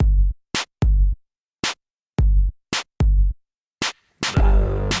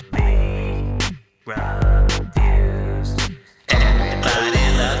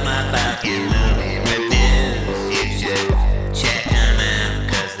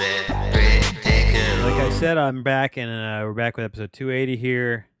said, I'm back, and we're back with episode 280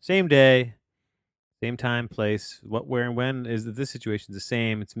 here. Same day, same time, place. What, where, and when is this situation the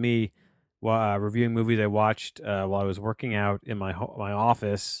same? It's me reviewing movies I watched while I was working out in my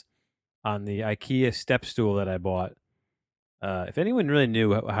office on the IKEA step stool that I bought. If anyone really knew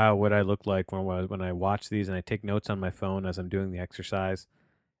what I look like when I watch these and I take notes on my phone as I'm doing the exercise,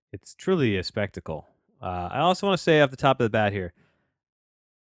 it's truly a spectacle. I also want to say off the top of the bat here,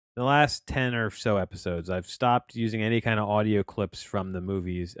 the last 10 or so episodes, I've stopped using any kind of audio clips from the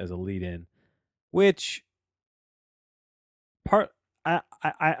movies as a lead in, which part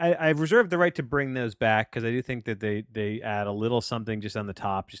I've reserved the right to bring those back because I do think that they add a little something just on the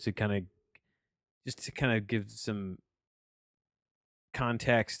top just to kind of give some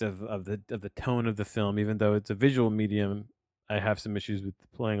context of the tone of the film. Even though it's a visual medium, I have some issues with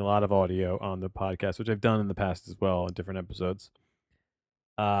playing a lot of audio on the podcast, which I've done in the past as well in different episodes.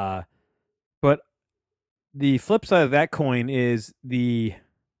 Uh but the flip side of that coin is the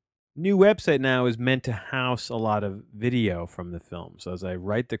new website now is meant to house a lot of video from the film. So as I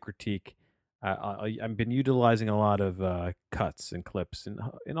write the critique, I've been utilizing a lot of cuts and clips, and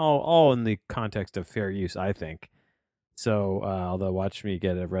all in the context of fair use, I think. So although watch me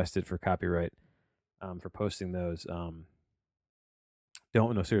get arrested for copyright for posting those,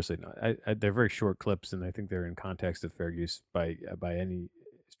 don't no seriously no. They're very short clips, and I think they're in context of fair use by any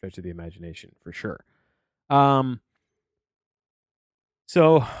stretch of the imagination for sure. Um,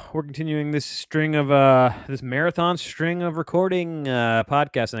 So we're continuing this marathon string of recording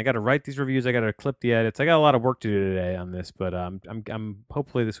podcasts, and I got to write these reviews. I got to clip the edits. I got a lot of work to do today on this, but I'm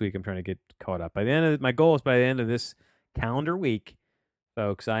hopefully this week I'm trying to get caught up. By the end of my goal is by the end of this calendar week,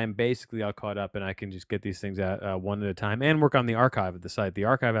 folks. I am basically all caught up, and I can just get these things out one at a time and work on the archive of the site. The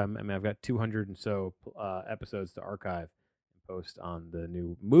archive, I've got 200 and so episodes to archive and post on the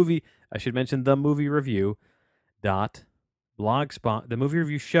new movie. I should mention the movie review dot blogspot, the movie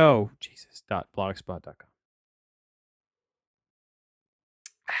review show, Jesus.blogspot.com.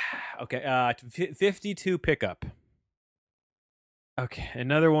 Okay, 52 pickup. Okay,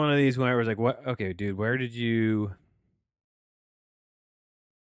 another one of these where I was like, what? Okay, dude, where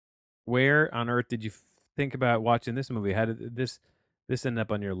on earth did you think about watching this movie? How did this end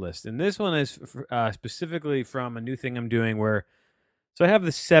up on your list? And this one is specifically from a new thing I'm doing so I have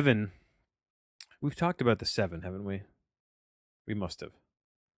the 7. We've talked about the 7, haven't we? We must have.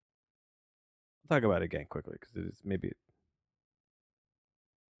 I'll talk about it again quickly because maybe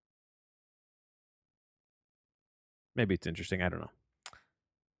it's interesting. I don't know.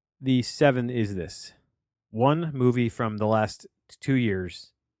 The 7 is this one movie from the last 2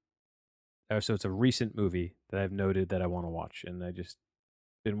 years. So it's a recent movie that I've noted that I want to watch, and I just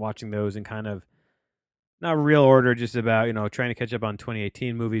been watching those in kind of not real order, just about trying to catch up on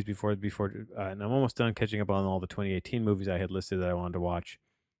 2018 movies and I'm almost done catching up on all the 2018 movies I had listed that I wanted to watch.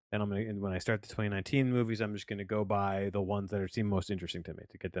 And when I start the 2019 movies, I'm just gonna go by the ones that seem most interesting to me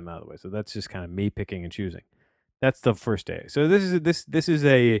to get them out of the way. So that's just kind of me picking and choosing. That's the first day. So this is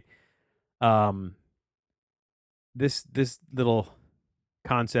a um this little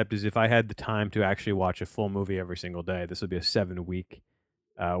concept is if I had the time to actually watch a full movie every single day, this would be a 7-week.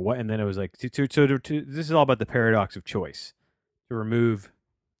 And then it was like this is all about the paradox of choice. To remove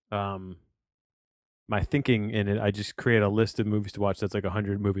my thinking in it, I just create a list of movies to watch that's like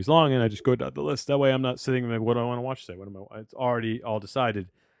 100 movies long, and I just go down the list. That way, I'm not sitting like, what do I want to watch today? It's already all decided,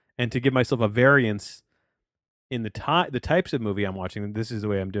 and to give myself a variance in the types of movie I'm watching, this is the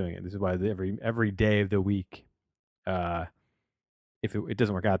way I'm doing it. This is why every day of the week, if it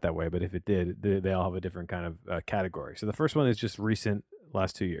doesn't work out that way, but if it did, they all have a different kind of category. So the first one is just recent,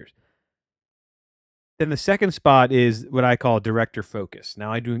 last 2 years. Then the second spot is what I call director focus.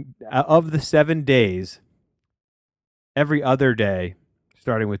 Now I do of the 7 days, every other day,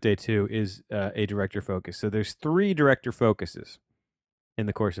 starting with day 2, is a director focus. So there's 3 director focuses in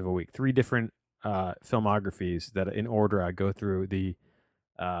the course of a week. 3 different filmographies that, in order, I go through the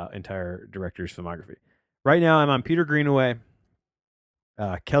entire director's filmography. Right now, I'm on Peter Greenaway,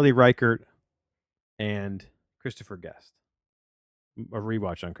 Kelly Reichardt, and Christopher Guest. A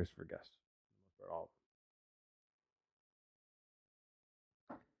rewatch on Christopher Guest. For all.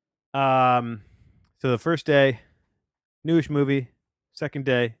 So the first day, newish movie. Second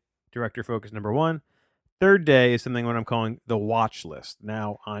day, director focus number 1. Third day is something what I'm calling the watch list.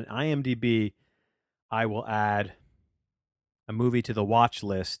 Now on IMDb, I will add a movie to the watch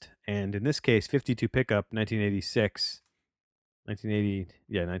list, and in this case, 52 Pickup, 1986.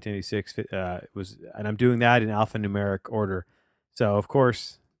 1986 was, and I'm doing that in alphanumeric order. So of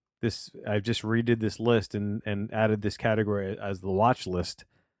course, I've just redid this list and added this category as the watch list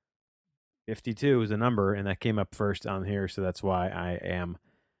 52 is a number, and that came up first on here, so that's why I am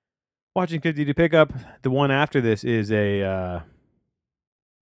watching 52 Pickup. The one after this is a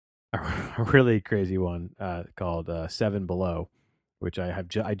really crazy one called Seven Below, which I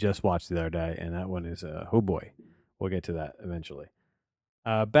just watched the other day, and that one is oh boy, we'll get to that eventually.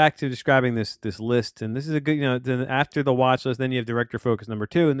 Back to describing this list, and this is a good, then after the watch list, then you have director focus number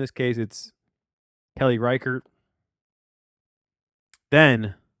 2. In this case, it's Kelly Reichardt.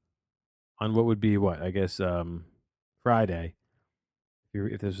 Then on what would be what I guess Friday,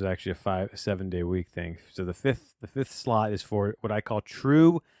 if this was actually a 7 day week thing. So the fifth slot is for what I call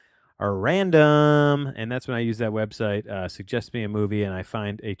true or random, and that's when I use that website. Suggest me a movie, and I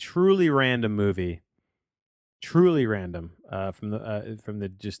find a truly random movie, truly random from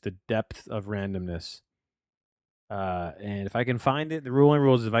the just the depth of randomness. And if I can find it, the only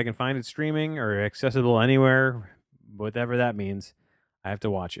rule is if I can find it streaming or accessible anywhere, whatever that means, I have to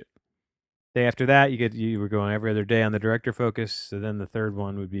watch it. Day after that, you were going every other day on the director focus. So then the third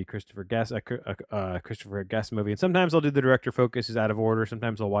one would be Christopher Guest movie. And sometimes I'll do the director focuses out of order.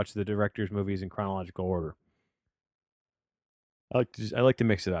 Sometimes I'll watch the director's movies in chronological order. I like to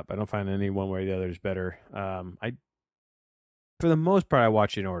mix it up. I don't find any one way or the other is better. For the most part, I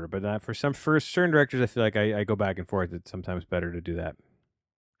watch it in order, but for certain directors, I feel like I go back and forth. It's sometimes better to do that.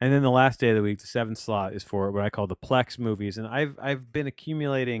 And then the last day of the week, the 7th slot, is for what I call the Plex movies, and I've been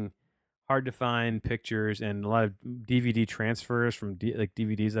accumulating hard to find pictures and a lot of DVD transfers from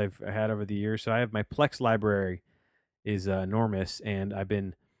DVDs I've had over the years. So I have my Plex library is enormous, and I've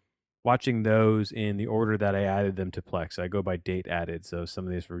been watching those in the order that I added them to Plex. I go by date added. So some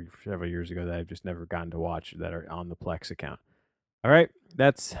of these were several years ago that I've just never gotten to watch that are on the Plex account. All right,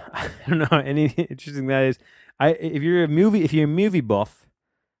 that's I don't know any interesting that is. If you're a movie buff,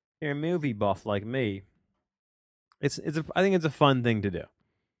 you're a movie buff like me. I think it's a fun thing to do.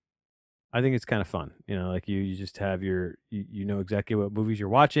 I think it's kind of fun, like you just have you know exactly what movies you're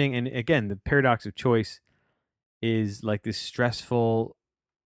watching, and again, the paradox of choice is like this stressful,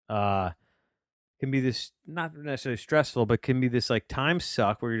 uh, can be this not necessarily stressful, but can be this like time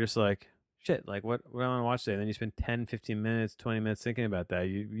suck where you're just like, shit, like what I want to watch today, and then you spend 10, 15 minutes, 20 minutes thinking about that.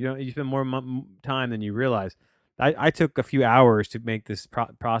 You spend more time than you realize. I took a few hours to make this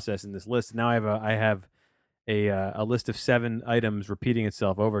process in this list, and now I have a list of 7 items repeating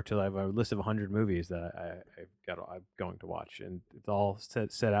itself over till I have a list of 100 movies that I'm going to watch, and it's all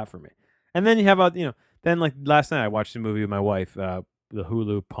set out for me. And then you have then like last night I watched a movie with my wife, the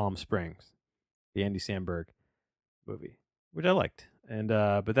Hulu Palm Springs, the Andy Samberg movie, which I liked, and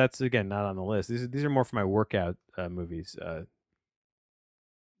but that's again not on the list. These are more for my workout movies.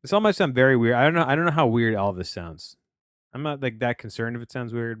 This all might sound very weird. I don't know how weird all of this sounds. I'm not like that concerned if it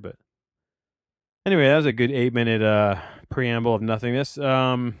sounds weird, but anyway, that was a good 8-minute preamble of nothingness.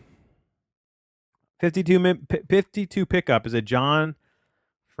 52 Pickup is a John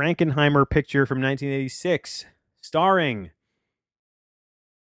Frankenheimer picture from 1986, starring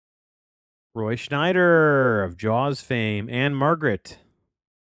Roy Schneider of Jaws fame, Anne Margaret,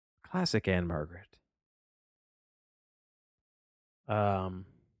 classic Anne Margaret,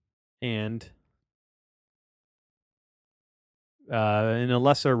 and in a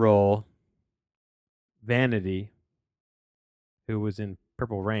lesser role, Vanity, who was in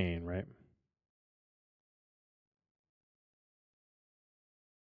Purple Rain, right?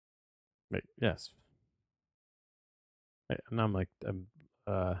 Wait, yes. Now I'm like,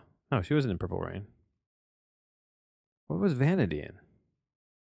 no, she wasn't in Purple Rain. What was Vanity in?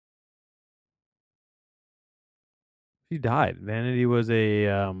 She died. Vanity was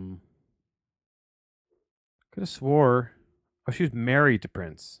a could have swore. Oh, she was married to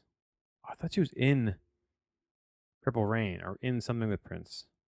Prince. Oh, I thought she was in Purple Rain or in something with Prince.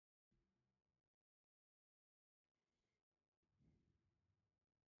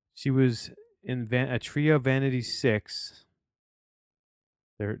 She was in a trio Vanity 6.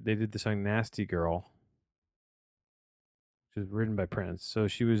 They did the song Nasty Girl, which was written by Prince. So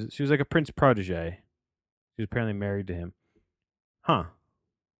she was like a Prince protege. She was apparently married to him. Huh.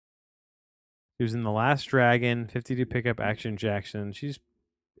 She was in The Last Dragon, 52 Pickup, Action Jackson. She's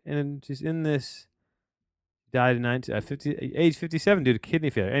in this. Died in age 57 due to kidney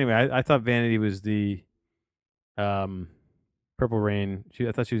failure. Anyway, I thought Vanity was the Purple Rain.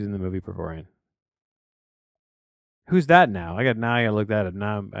 I thought she was in the movie Purple Rain. Who's that now? I gotta look that up.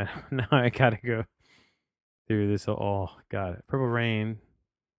 Now I gotta go through this. Oh God, Purple Rain.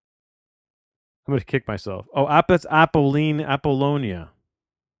 I'm gonna kick myself. Oh, that's Apollonia.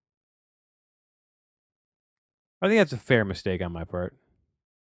 I think that's a fair mistake on my part.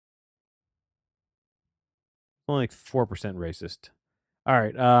 Only like 4% racist. All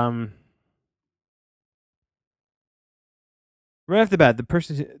right. right off the bat, the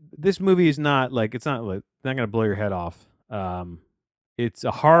person this movie is not like it's not like not gonna blow your head off. It's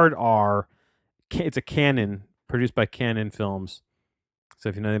a hard R. It's a Canon produced by Canon Films. So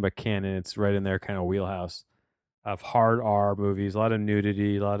if you know anything about Canon, it's right in their kind of wheelhouse of hard R movies. A lot of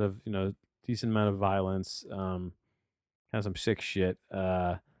nudity, a lot of decent amount of violence. Kind of some sick shit.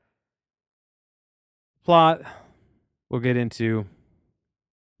 Plot we'll get into,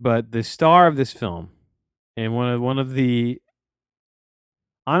 but the star of this film and one of the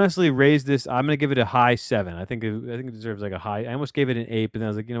honestly raised this. I'm gonna give it a high 7. I think it deserves like a high. I almost gave it an 8, but then I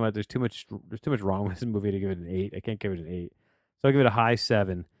was like, you know what? There's too much wrong with this movie to give it an 8. I can't give it an 8, so I'll give it a high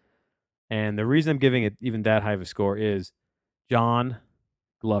 7. And the reason I'm giving it even that high of a score is John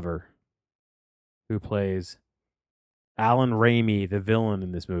Glover, who plays Alan Raimi, the villain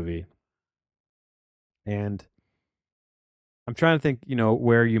in this movie. And I'm trying to think,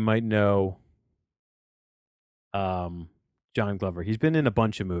 where you might know um, John Glover. He's been in a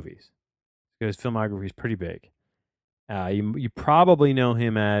bunch of movies. His filmography is pretty big. You probably know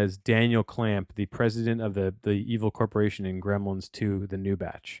him as Daniel Clamp, the president of the evil corporation in Gremlins 2: The New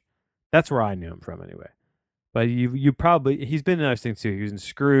Batch. That's where I knew him from, anyway. But you probably he's been in other things too. He was in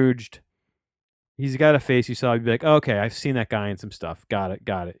Scrooged. He's got a face you saw. You'd be like, oh, okay, I've seen that guy in some stuff. Got it,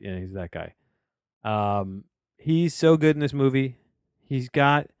 got it. Yeah, he's that guy. He's so good in this movie. He's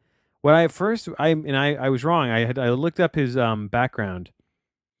got what I first I was wrong. I looked up his background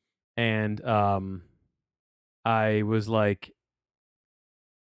and I was like,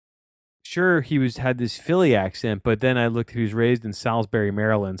 sure he was had this Philly accent, but then I looked he was raised in Salisbury,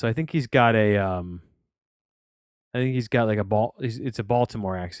 Maryland. So I think he's got like it's a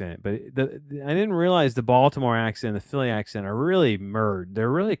Baltimore accent, but I didn't realize the Baltimore accent and the Philly accent are really merged.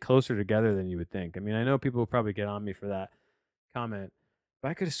 They're really closer together than you would think. I mean, I know people will probably get on me for that comment, but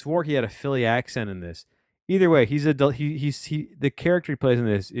I could have swore he had a Philly accent in this. Either way, the character he plays in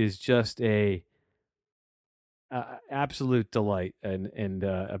this is just a absolute delight and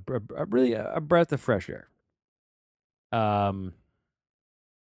really a breath of fresh air. Um,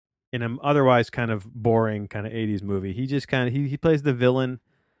 in an otherwise kind of boring kind of 80s movie, he just kind of he plays the villain,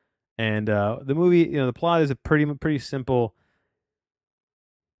 and the movie, the plot is a pretty simple.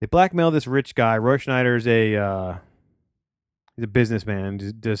 They blackmail this rich guy. Roy Schneider is he's a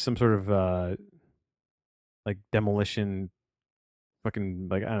businessman, does some sort of like demolition fucking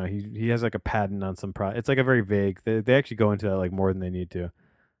like I don't know. He has like a patent on some It's like a very vague. They actually go into that like more than they need to.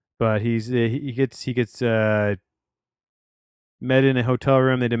 But he gets met in a hotel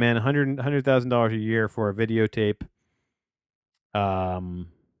room. They demand $100,000 a year for a videotape.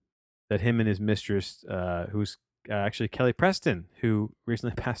 That him and his mistress, who's actually Kelly Preston, who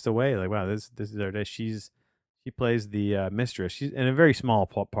recently passed away. Like wow, this is her day. She plays the mistress. She's in a very small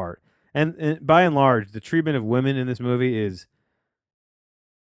part. And by and large, the treatment of women in this movie is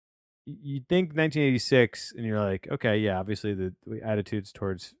you think 1986 and you're like, okay, yeah, obviously the attitudes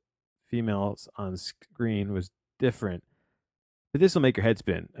towards females on screen was different. But this will make your head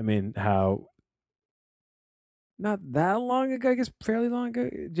spin. I mean, how not that long ago, I guess fairly long ago,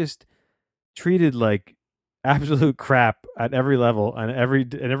 just treated like absolute crap at every level and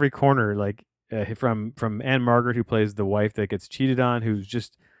every corner, like from Anne Margaret, who plays the wife that gets cheated on, who's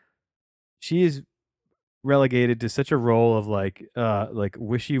just she is relegated to such a role of like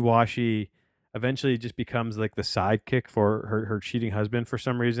wishy-washy, eventually just becomes like the sidekick for her cheating husband for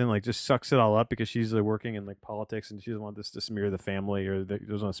some reason, like just sucks it all up because she's like working in like politics and she doesn't want this to smear the family or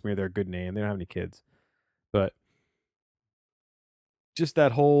doesn't want to smear their good name. They don't have any kids. But just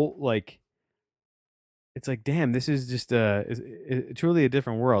that whole like it's like damn, this is just truly a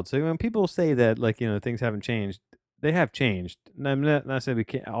different world. So when people say that like things haven't changed, they have changed. And I'm not saying we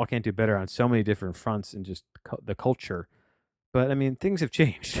can't do better on so many different fronts and just the culture. But I mean, things have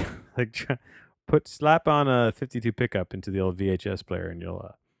changed. Like, slap on a 52 pickup into the old VHS player, and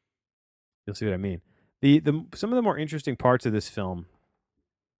you'll see what I mean. The some of the more interesting parts of this film,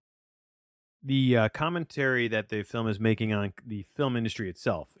 the commentary that the film is making on the film industry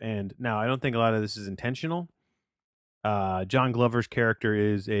itself. And now, I don't think a lot of this is intentional. John Glover's character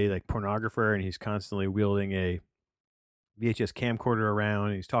is a like pornographer, and he's constantly wielding a VHS camcorder around.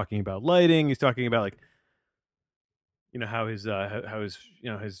 And he's talking about lighting. He's talking about like how his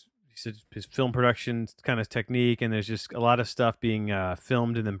film production kind of technique, and there's just a lot of stuff being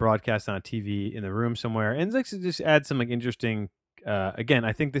filmed and then broadcast on TV in the room somewhere, and like to just add some like interesting. Again,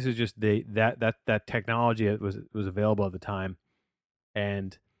 I think this is just that technology that was available at the time,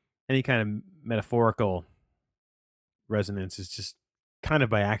 and any kind of metaphorical resonance is just kind of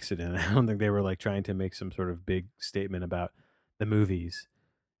by accident. I don't think they were like trying to make some sort of big statement about the movies,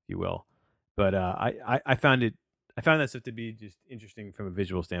 if you will. But I found it I found that stuff to be just interesting from a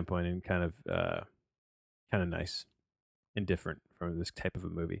visual standpoint and kind of nice and different from this type of a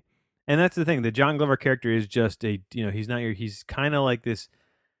movie. And that's the thing. The John Glover character is just he's not your, he's kind of like this.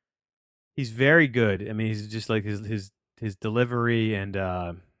 He's very good. I mean, he's just like his delivery and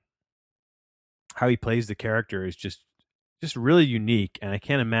how he plays the character is just really unique. And I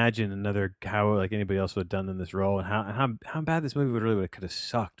can't imagine another how like anybody else would have done in this role, and how bad this movie would really could have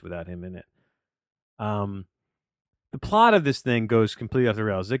sucked without him in it. Um, the plot of this thing goes completely off the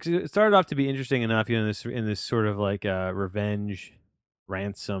rails. It started off to be interesting enough, in this sort of like revenge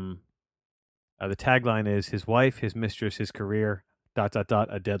ransom. The tagline is his wife, his mistress, his career, dot dot dot,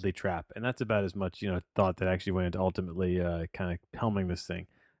 a deadly trap, and that's about as much thought that actually went into ultimately kind of helming this thing.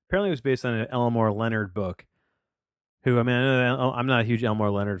 Apparently, it was based on an Elmore Leonard book. Who I mean, I know that I'm not a huge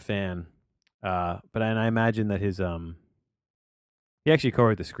Elmore Leonard fan, but I imagine that he actually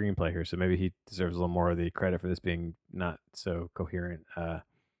co-wrote the screenplay here, so maybe he deserves a little more of the credit for this being not so coherent, or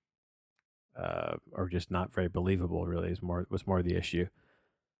just not very believable. Really, is more was more the issue.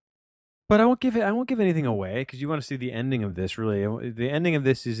 But I won't give anything away because you want to see the ending of this. Really, the ending of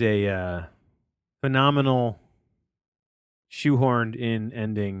this is a phenomenal, shoehorned in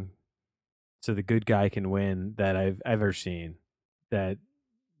ending, so the good guy can win that I've ever seen. That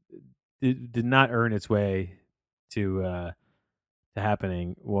did not earn its way to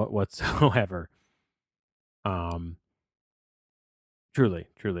happening whatsoever. Um, truly.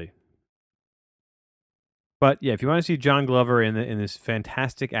 But yeah, if you want to see John Glover in this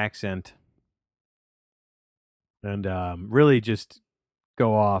fantastic accent and really just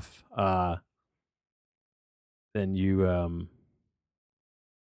go off, then you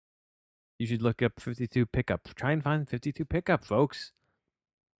should look up 52 Pickup. Try and find 52 Pickup, folks.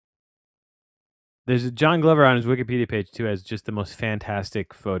 There's a John Glover on his Wikipedia page too, has just the most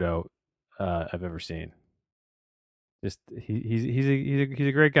fantastic photo I've ever seen. Just he's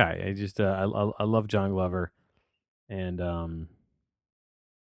a great guy. I love John Glover, and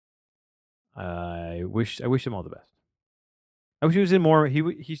I wish him all the best. I wish he was in more.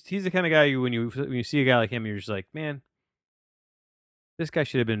 He's the kind of guy when you see a guy like him, you're just like, man, this guy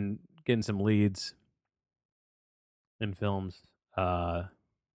should have been getting some leads in films. Because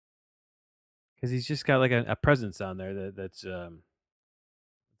he's just got like a presence on there that's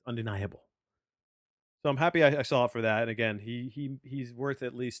undeniable. So I'm happy I saw it for that. And again, he's worth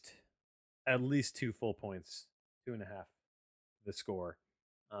at least 2 full points, 2.5, the score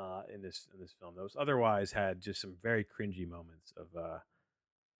in this film. Those otherwise had just some very cringy moments of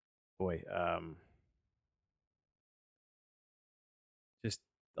boy, just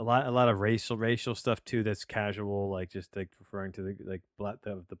a lot of racial stuff too. That's casual, like just like referring to the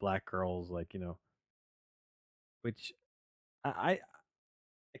black girls, like which I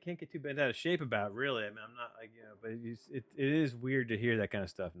I can't get too bent out of shape about. Really, I mean, I'm not like but it is weird to hear that kind of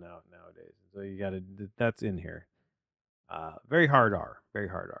stuff nowadays. So you got to that's in here. Very hard R, very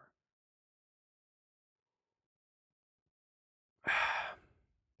hard R.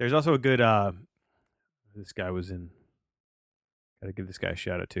 There's also a good this guy was in. Got to give this guy a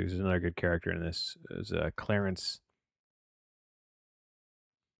shout out too. 'Cause there's another good character in this. Is Clarence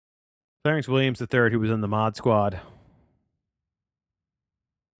Williams the third, who was in the Mod Squad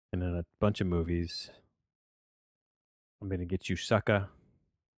and in a bunch of movies. I'm gonna get you, sucker.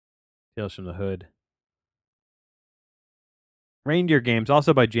 Tales from the Hood. Reindeer Games,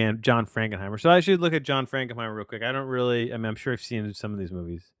 also by John Frankenheimer. So I should look at John Frankenheimer real quick. I don't really. I mean, I'm sure I've seen some of these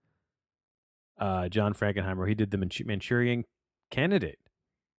movies. John Frankenheimer. He did the Manchurian Candidate.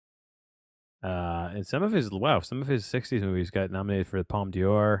 And some of his '60s movies got nominated for the Palme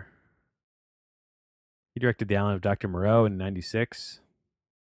d'Or. He directed The Island of Dr. Moreau in '96.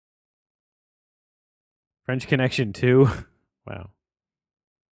 French Connection 2. Wow.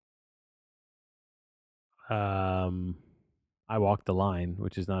 I Walked the Line,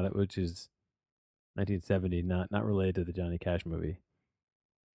 which is 1970, not related to the Johnny Cash movie.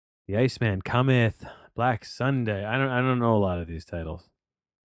 The Iceman Cometh, Black Sunday. I don't know a lot of these titles.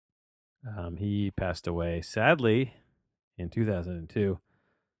 He passed away sadly in 2002.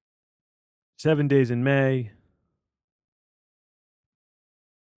 7 Days in May.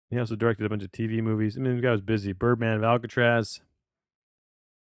 He also directed a bunch of TV movies. I mean, the guy was busy. Birdman of Alcatraz.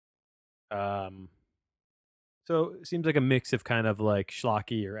 So it seems like a mix of kind of like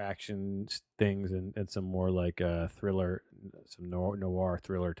schlocky or action things and some more like thriller, some noir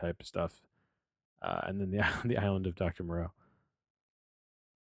thriller type of stuff. And then the Island of Dr. Moreau,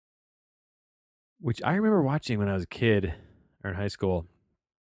 which I remember watching when I was a kid or in high school.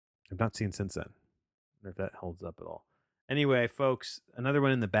 I've not seen since then. I wonder if that holds up at all. Anyway, folks, another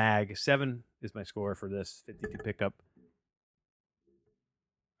one in the bag. is my score for this 52 pickup.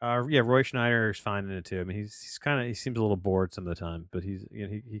 Yeah, Roy Schneider is fine in it too. I mean, he's kind of he seems a little bored some of the time, but he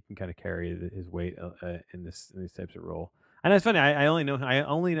can kind of carry his weight in these types of role. And it's funny. I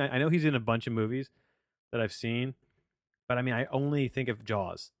know he's in a bunch of movies that I've seen, but I mean, I only think of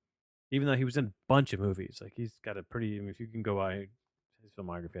Jaws, even though he was in a bunch of movies. Like he's got a pretty. I mean, if you can go by his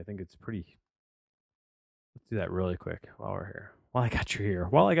filmography, I think it's pretty. Let's do that really quick while we're here. While I got your ear.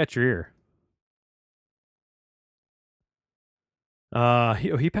 While I got your ear.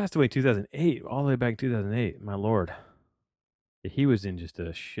 He passed away in 2008, all the way back in 2008. My lord, he was in just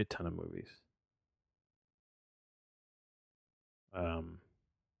a shit ton of movies. Um,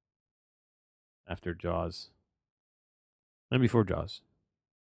 After Jaws and before Jaws,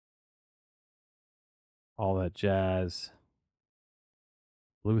 all that jazz.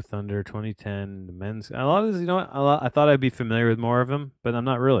 Blue Thunder, 2010, the men's. A lot of this, you know what? I thought I'd be familiar with more of them, but I'm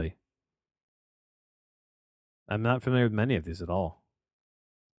not really. I'm not familiar with many of these at all.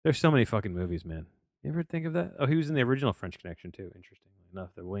 There's so many fucking movies, man. You ever think of that? Oh, he was in the original French Connection too. Interestingly enough,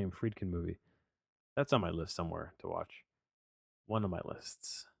 the William Friedkin movie. That's on my list somewhere to watch. One of my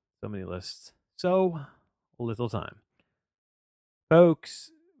lists. So many lists. So little time.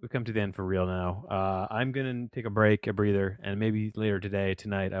 Folks, we've come to the end for real now. I'm going to take a break, a breather, and maybe later today,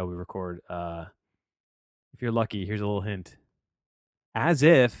 tonight, I will record. If you're lucky, here's a little hint. As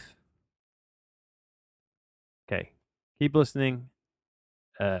if. Okay. Keep listening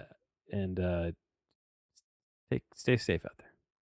and stay safe out there.